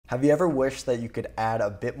Have you ever wished that you could add a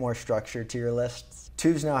bit more structure to your lists?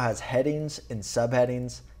 Tubes now has headings and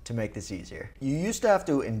subheadings to make this easier. You used to have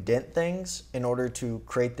to indent things in order to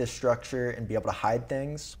create this structure and be able to hide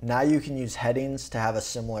things. Now you can use headings to have a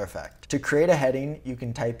similar effect. To create a heading, you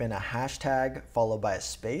can type in a hashtag followed by a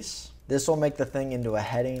space. This will make the thing into a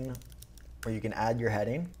heading where you can add your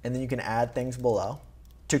heading, and then you can add things below.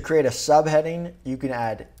 To create a subheading, you can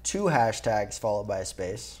add 2 hashtags followed by a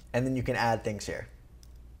space, and then you can add things here.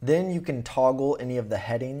 Then you can toggle any of the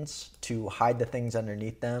headings to hide the things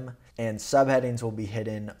underneath them, and subheadings will be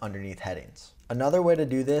hidden underneath headings. Another way to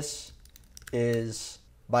do this is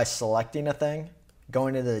by selecting a thing,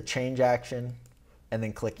 going into the change action, and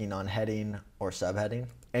then clicking on heading or subheading.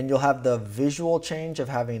 And you'll have the visual change of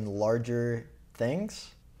having larger things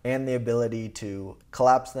and the ability to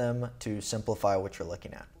collapse them to simplify what you're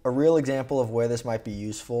looking at. A real example of where this might be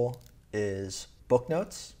useful is book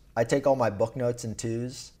notes. I take all my book notes in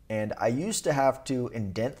twos, and I used to have to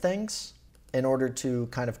indent things in order to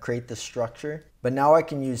kind of create this structure, but now I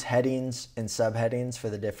can use headings and subheadings for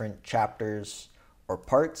the different chapters or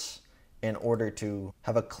parts in order to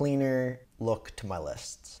have a cleaner look to my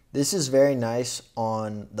lists. This is very nice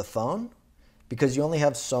on the phone because you only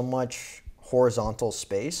have so much horizontal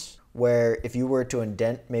space, where if you were to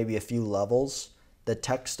indent maybe a few levels, the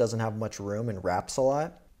text doesn't have much room and wraps a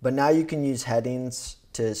lot. But now you can use headings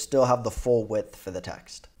to still have the full width for the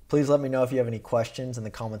text. Please let me know if you have any questions in the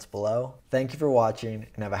comments below. Thank you for watching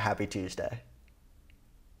and have a happy Tuesday.